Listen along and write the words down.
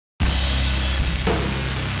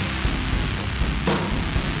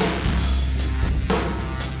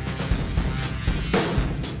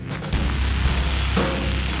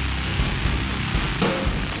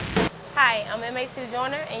Eboni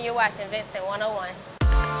Joyner, and you're watching Vinson 101.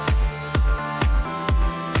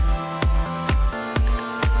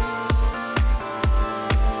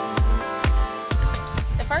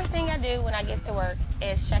 The first thing I do when I get to work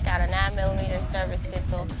is check out a 9mm service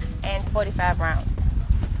pistol and 45 rounds.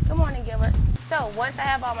 Good morning, Gilbert. So once I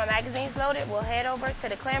have all my magazines loaded, we'll head over to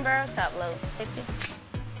the clearing barrel to upload. Safety.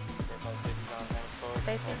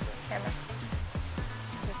 Safety. Camera.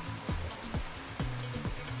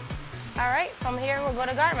 All right, from here we'll go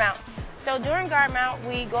to guard mount. So during guard mount,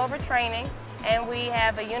 we go over training and we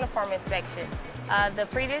have a uniform inspection. The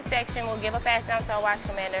previous section will give a pass down to our watch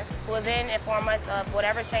commander, who will then inform us of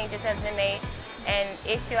whatever changes have been made and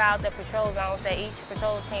issue out the patrol zones that each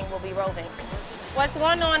patrol team will be roving. What's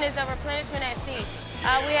going on is a replenishment at sea.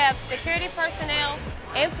 We have security personnel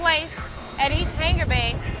in place at each hangar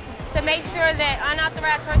bay to make sure that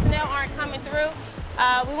unauthorized personnel aren't coming through.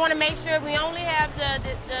 We want to make sure we only have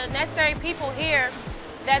the necessary people here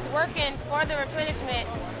that's working for the replenishment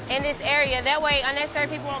in this area. That way unnecessary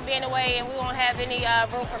people won't be in the way and we won't have any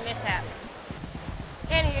room for mishaps.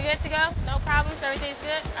 Kenny, you good to go? No problems? Everything's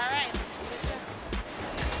good? All right.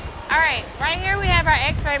 All right, right here we have our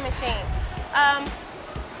x-ray machine.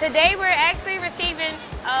 Today we're actually receiving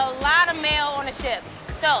a lot of mail on the ship.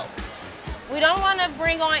 So we don't want to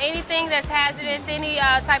bring on anything that's hazardous, any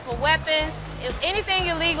type of weapons. If anything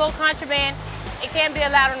illegal, contraband, it can't be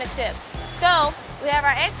allowed on the ship. So we have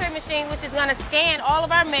our x-ray machine, which is going to scan all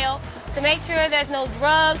of our mail to make sure there's no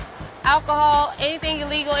drugs, alcohol, anything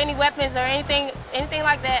illegal, any weapons or anything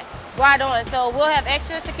like that brought on. So we'll have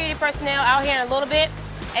extra security personnel out here in a little bit,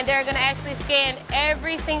 and they're going to actually scan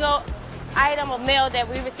every single item of mail that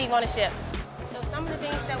we receive on the ship. So some of the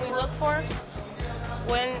things that we look for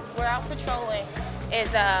when we're out patrolling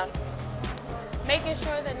is making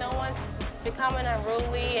sure that no one's becoming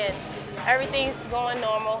unruly and everything's going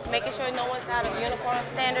normal, making sure no one's out of uniform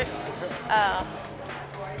standards.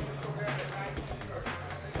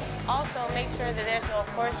 Also make sure that there's no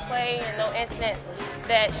horseplay and no incidents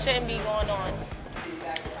that shouldn't be going on.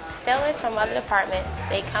 Sailors from other departments,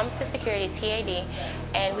 they come to security TAD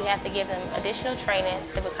and we have to give them additional training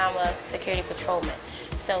to become a security patrolman.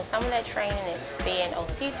 So some of that training is being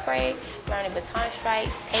OC spray, learning baton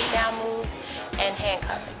strikes, takedown moves, and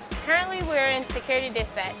handcuffing. Currently we're in security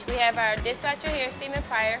dispatch. We have our dispatcher here, Seaman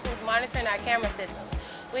Pryor, who's monitoring our camera systems.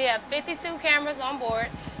 We have 52 cameras on board,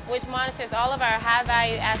 which monitors all of our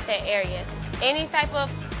high-value asset areas. Any type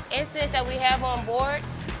of incidents that we have on board,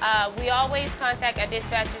 we always contact our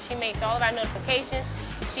dispatcher. She makes all of our notifications.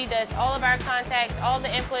 She does all of our contacts, all the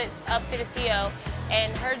inputs up to the CO,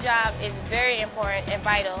 and her job is very important and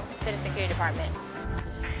vital to the security department.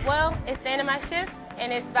 Well, it's the end of my shift,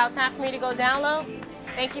 and it's about time for me to go download.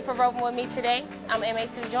 Thank you for roving with me today. I'm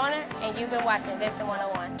Eboni Joyner, and you've been watching Vinson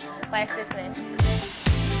 101. Class dismissed.